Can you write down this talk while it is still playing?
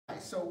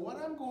so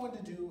what I'm going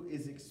to do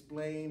is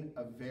explain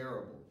a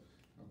variable.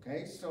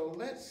 Okay, so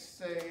let's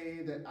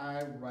say that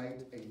I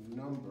write a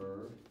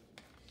number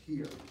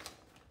here.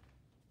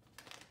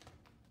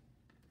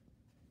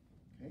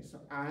 Okay, so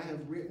I have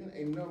written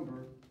a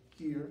number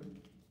here,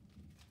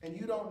 and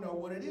you don't know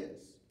what it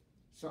is.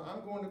 So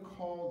I'm going to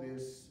call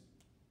this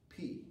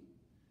P.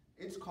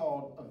 It's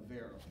called a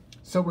variable.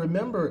 So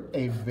remember,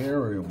 a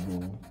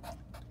variable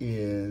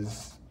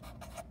is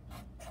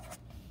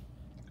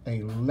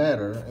a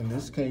letter, in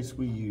this case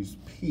we use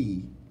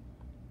P,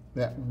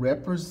 that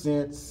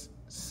represents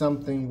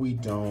something we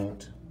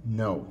don't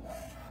know.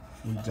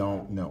 We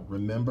don't know.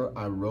 Remember,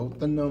 I wrote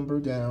the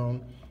number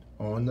down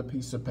on the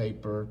piece of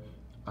paper,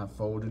 I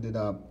folded it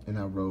up, and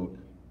I wrote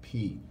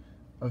P.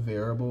 A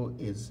variable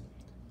is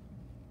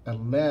a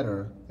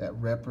letter that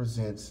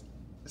represents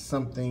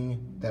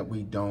something that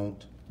we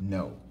don't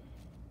know.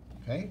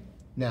 Okay?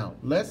 Now,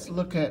 let's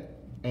look at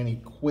an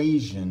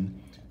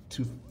equation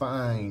to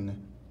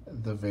find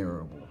the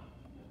variable.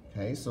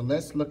 Okay, so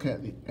let's look at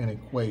an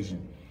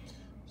equation.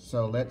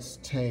 So let's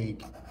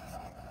take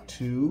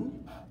 2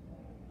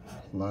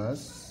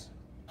 plus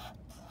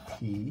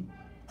P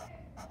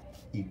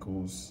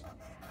equals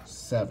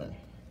 7.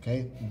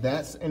 Okay,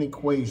 that's an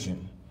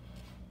equation.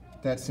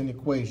 That's an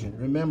equation.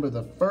 Remember,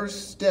 the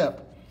first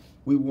step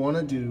we want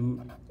to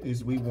do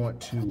is we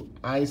want to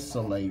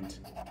isolate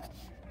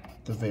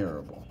the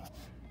variable.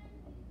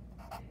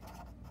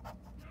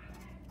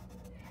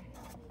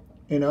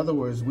 In other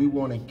words, we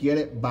want to get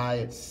it by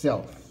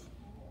itself.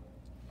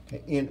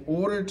 Okay. In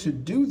order to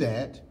do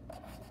that,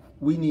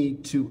 we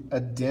need to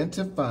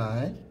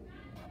identify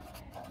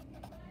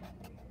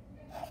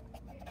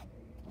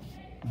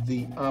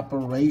the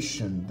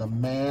operation, the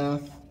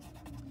math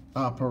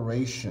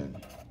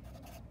operation.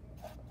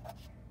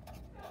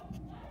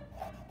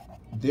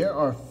 There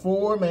are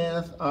 4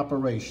 math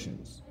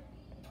operations.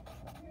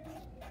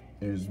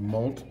 There's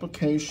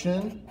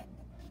multiplication,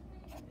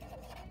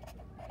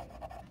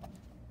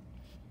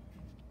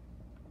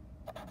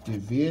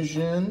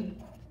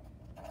 division,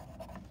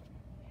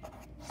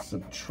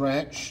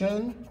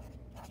 subtraction,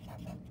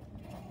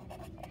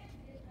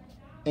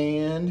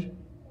 and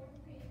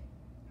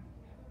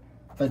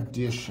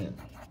addition.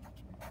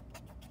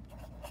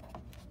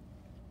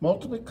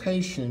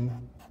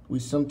 Multiplication we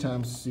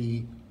sometimes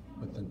see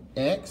with an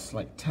X,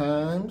 like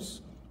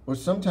times, or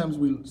sometimes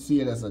we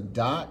see it as a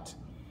dot,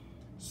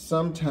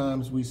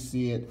 sometimes we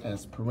see it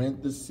as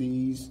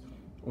parentheses,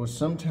 or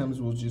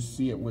sometimes we'll just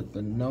see it with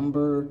the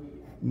number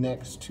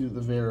next to the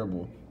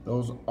variable.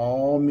 Those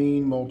all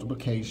mean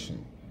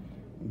multiplication.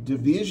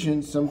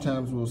 Division,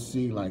 sometimes we'll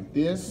see like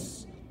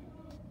this,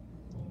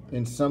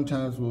 and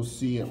sometimes we'll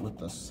see it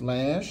with a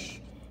slash,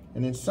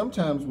 and then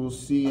sometimes we'll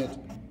see it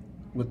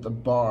with the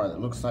bar that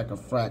looks like a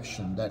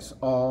fraction. That's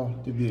all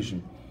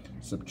division.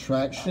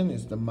 Subtraction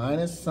is the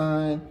minus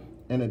sign,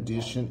 and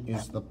addition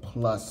is the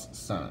plus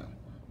sign.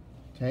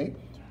 Okay?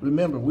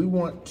 Remember, we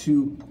want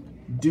to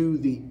do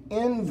the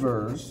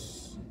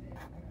inverse,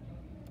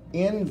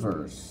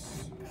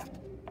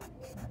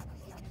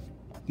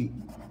 the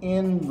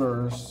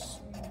inverse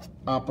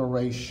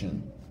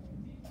operation,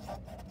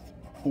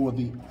 or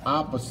the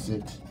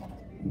opposite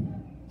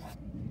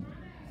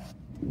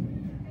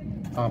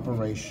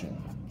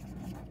operation.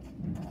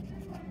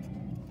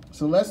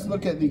 So let's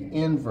look at the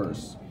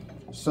inverse.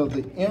 So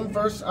the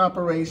inverse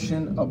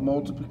operation of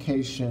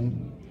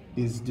multiplication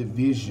is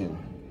division.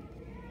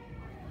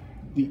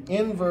 The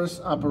inverse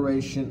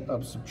operation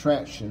of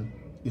subtraction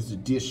is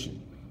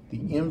addition.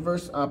 The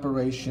inverse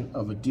operation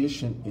of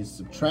addition is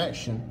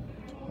subtraction.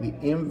 The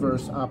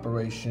inverse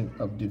operation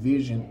of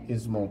division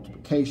is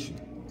multiplication.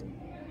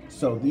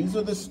 So these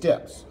are the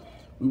steps.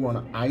 We want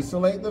to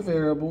isolate the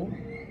variable,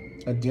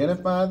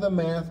 identify the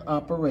math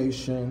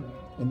operation,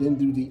 and then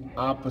do the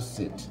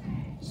opposite.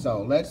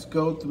 So let's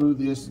go through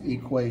this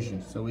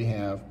equation. So we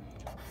have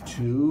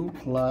 2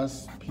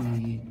 plus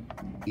P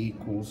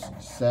equals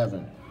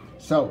 7.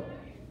 So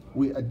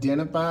we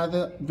identify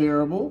the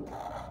variable.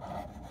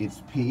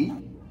 It's P,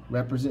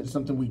 represents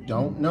something we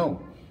don't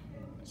know.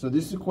 So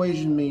this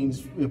equation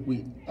means if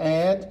we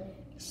add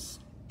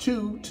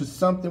 2 to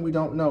something we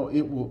don't know,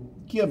 it will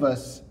give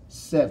us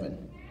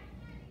 7.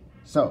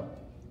 So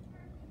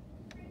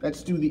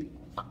let's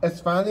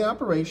find the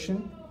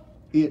operation.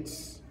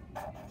 It's,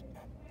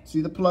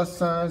 see the plus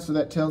sign, so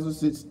that tells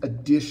us it's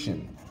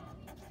addition.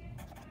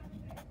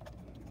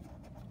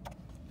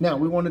 Now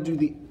we want to do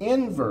the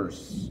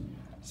inverse.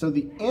 So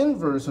the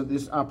inverse of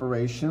this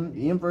operation,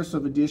 the inverse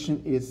of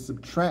addition, is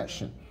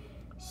subtraction.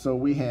 So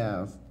we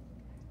have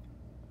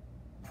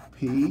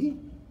P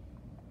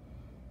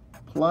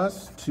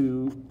plus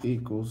 2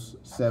 equals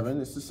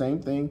 7. It's the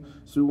same thing.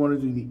 So we want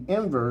to do the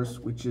inverse,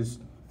 which is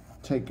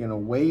taking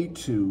away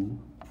 2.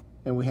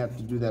 And we have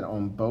to do that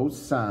on both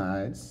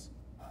sides.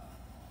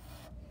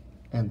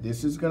 And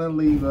this is going to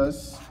leave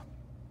us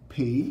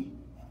P.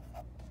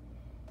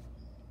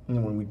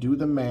 And when we do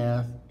the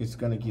math, it's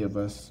going to give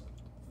us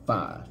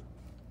 5.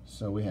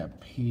 So we have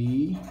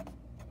P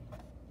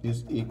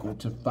is equal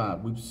to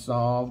 5. We've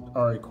solved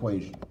our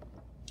equation.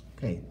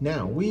 Okay,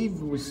 now we've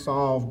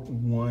resolved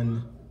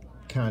one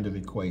kind of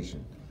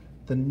equation.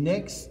 The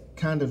next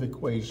kind of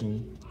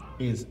equation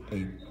is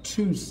a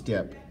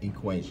two-step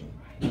equation.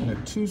 And a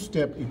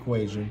two-step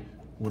equation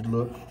would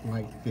look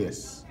like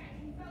this.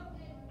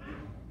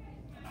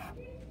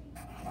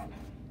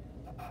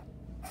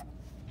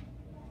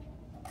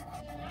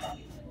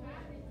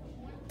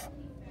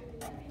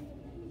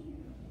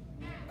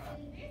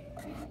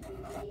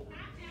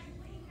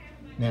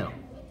 Now,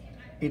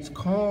 it's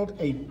called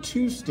a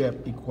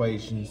two-step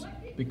equations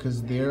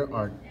because there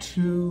are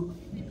two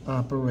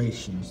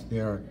operations.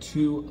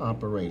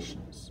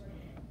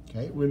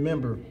 Okay,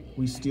 remember,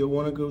 we still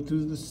want to go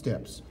through the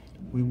steps.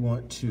 We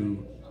want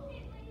to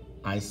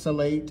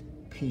isolate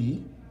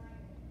P.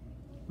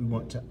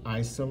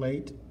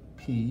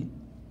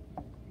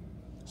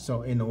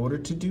 So in order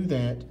to do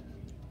that,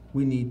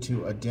 we need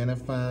to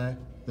identify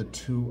the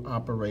two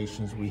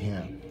operations we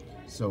have.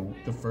 So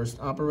the first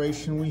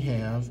operation we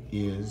have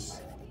is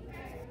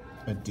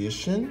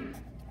addition,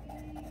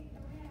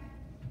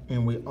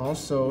 and we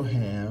also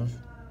have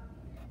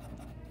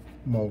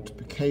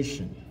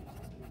multiplication.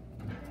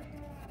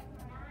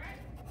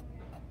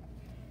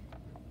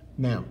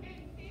 Now,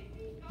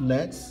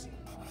 let's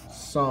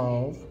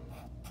solve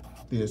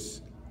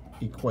this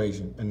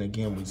equation. And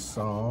again, we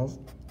solve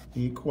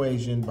the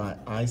equation by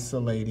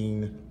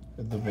isolating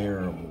the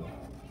variable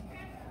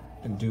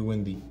and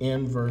doing the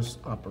inverse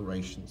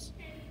operations.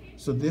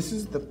 So this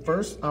is the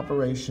first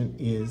operation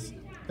is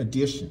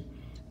addition.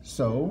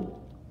 So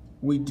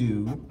we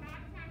do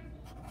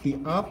the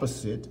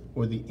opposite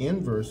or the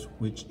inverse,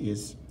 which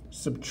is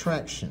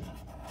subtraction.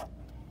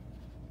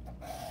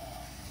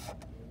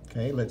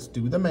 Okay, let's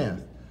do the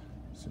math.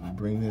 So we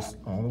bring this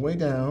all the way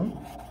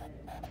down.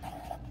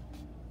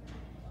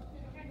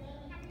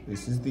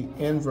 This is the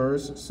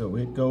inverse, so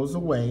it goes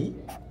away.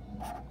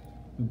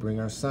 We bring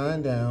our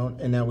sign down,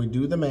 and now we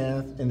do the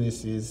math, and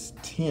this is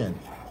 10.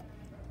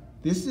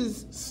 This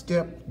is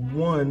step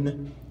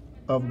one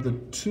of the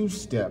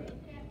two-step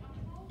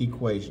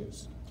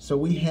equations. So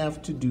we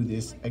have to do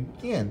this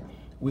again.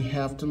 We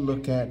have to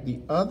look at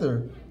the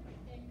other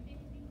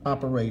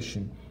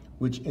operation,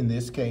 which in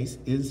this case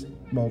is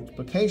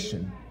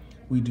multiplication.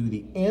 We do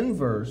the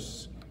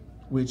inverse,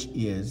 which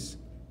is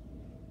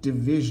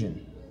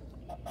division.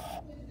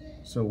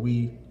 So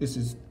this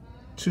is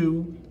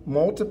 2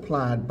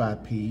 multiplied by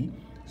P,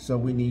 so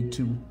we need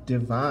to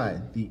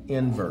divide the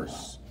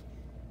inverse.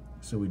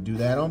 So we do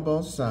that on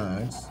both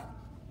sides.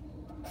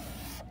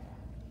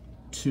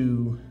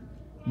 2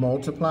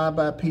 multiplied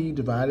by P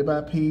divided by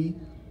P.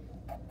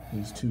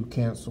 These two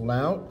cancel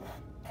out.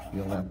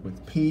 You're left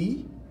with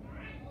P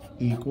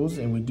equals,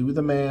 and we do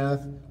the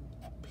math,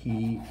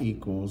 P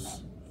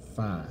equals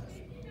 5.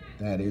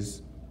 That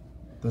is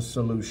the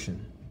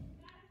solution.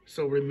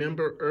 So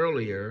remember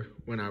earlier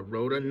when I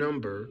wrote a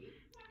number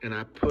and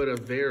I put a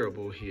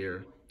variable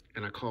here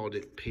and I called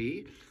it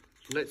P?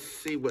 Let's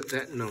see what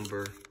that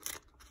number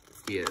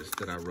is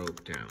that I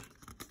wrote down.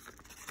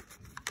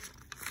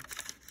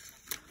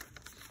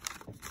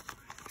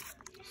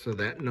 So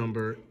that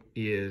number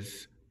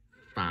is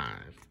 5.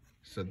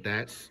 So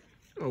that's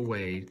a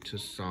way to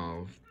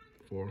solve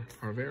for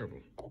our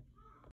variable.